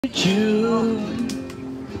Jude,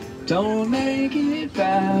 don't make it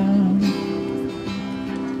bad.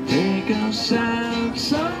 Take a sad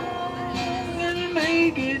song and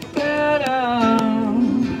make it better.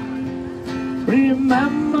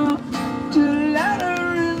 Remember to let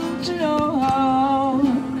her into your heart,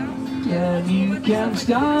 and you can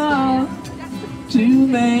start to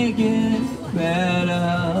make it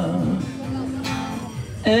better.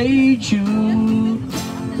 Hey Jude,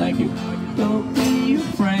 thank you. Don't be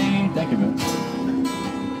afraid. Thank you, man.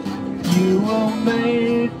 You were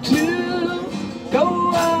made to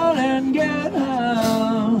go out and get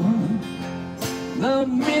her. The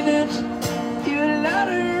minute you let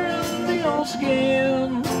her under your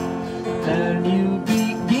skin, and you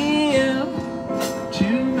begin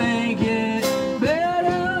to make it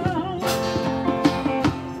better.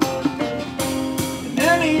 And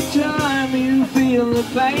anytime you feel the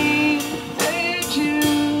pain,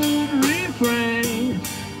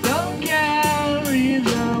 don't carry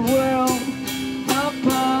the world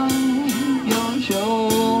upon your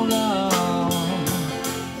shoulder.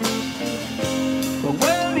 But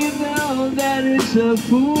when you know that it's a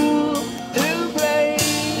fool who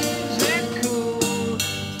plays it cool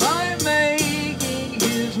by making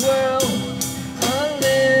his world a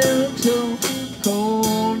little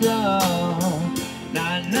colder.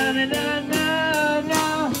 Na na na na na.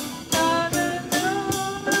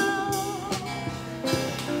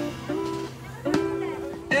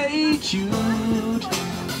 Jude,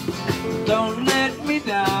 don't let me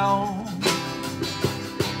down.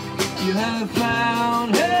 You have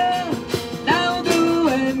found her, now go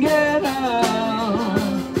and get her.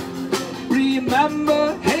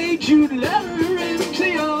 Remember, hey Jude, let her into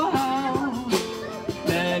your house,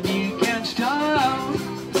 then you can start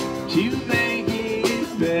to make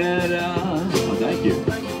it better. Oh, thank you.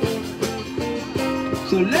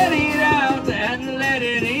 So let it out and let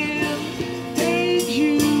it in.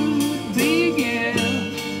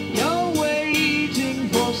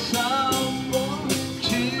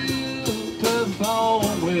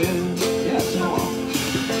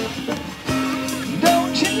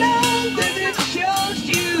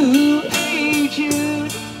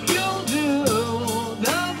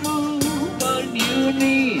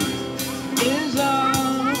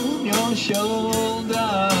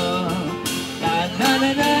 Shoulder, na na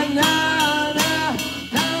na na na na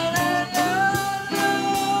na na na,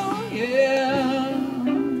 yeah.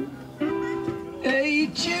 Hey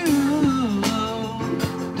Jude,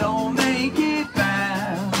 don't make it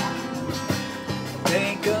bad.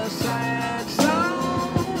 Take a sad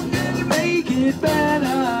song and make it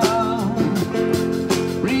better.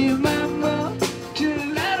 Remember to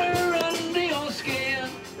let her under your skin,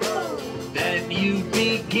 then you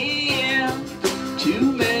begin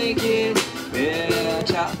to make it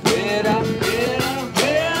better, better, better,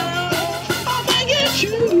 better. I'll make it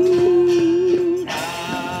Jude. Na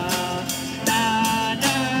na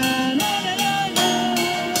na na na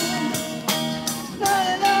na na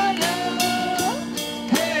na na.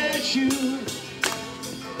 Hey Jude.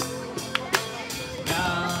 Na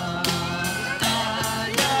na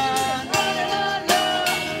na na na na.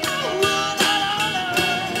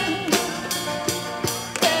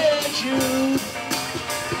 Hey Jude.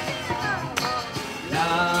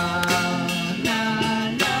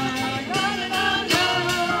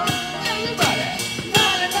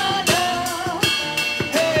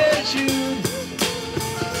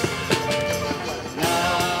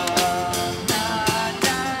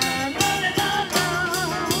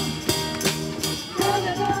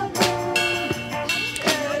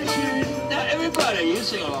 You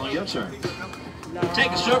sing along, your turn.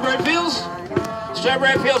 Take it, Strawberry Fields.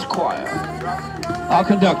 Strawberry Fields Choir. I'll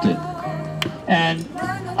conduct it. And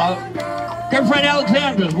our good friend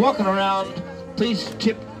Alexandra's walking around. Please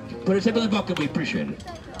put a tip in the bucket, we appreciate it.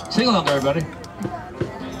 Sing along, everybody.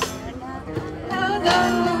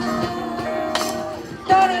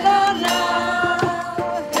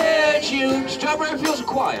 Hey, Jude, Strawberry Fields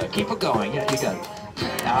Choir. Keep it going. Yeah, you got it.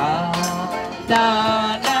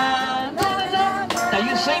 Now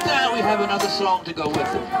you sing that, we have another song to go with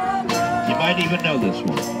it. You might even know this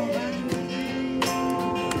one.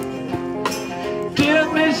 Dear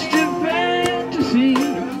Mr. Fantasy,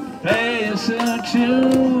 play us a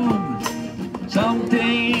tune,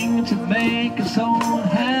 something to make us all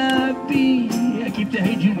happy. I keep the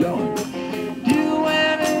Hey Jude going. Do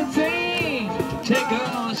anything to take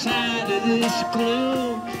us out of this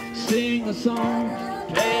gloom. Sing a song,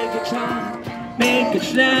 play guitar, make it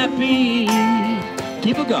snappy.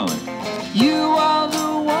 Keep it going. You are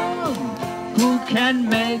the one who can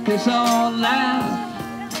make us all laugh.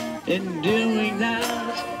 In doing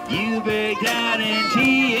that, you break down in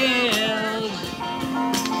tears.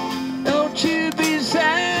 Don't you be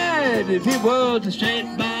sad if it was a straight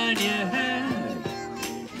line you had.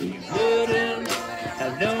 You wouldn't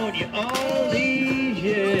have known you all these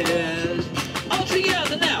years. All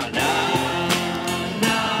together now.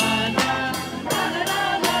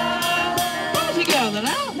 All together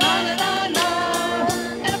now.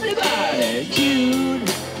 Everybody, Jude.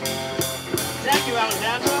 Thank you,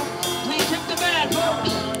 Alexandra. Please tip the band,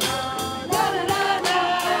 folks.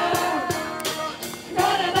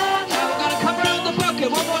 Now we're going to come around the bucket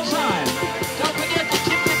one more time. Don't forget to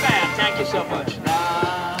tip the band. Thank you so much.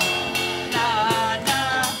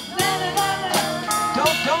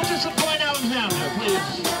 Don't disappoint Alexandra,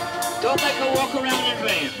 please. Don't make her walk around in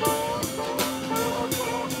vain.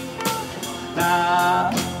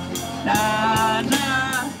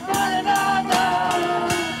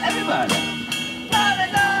 Everybody.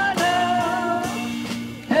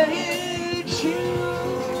 Hey, Jude.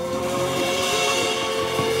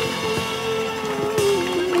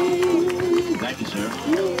 Thank you, sir.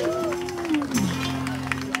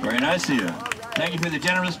 Very nice of you. Thank you for the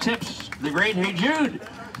generous tips. The great Hey Jude.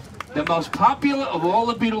 The most popular of all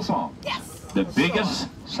the Beatles songs. Yes. The biggest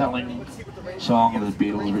selling song of the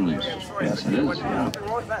Beatles release. Yes, it is. Yeah.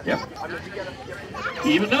 Yep.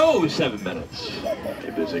 Even though it was 7 minutes.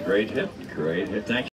 It was a great hit. Great hit. Thank you.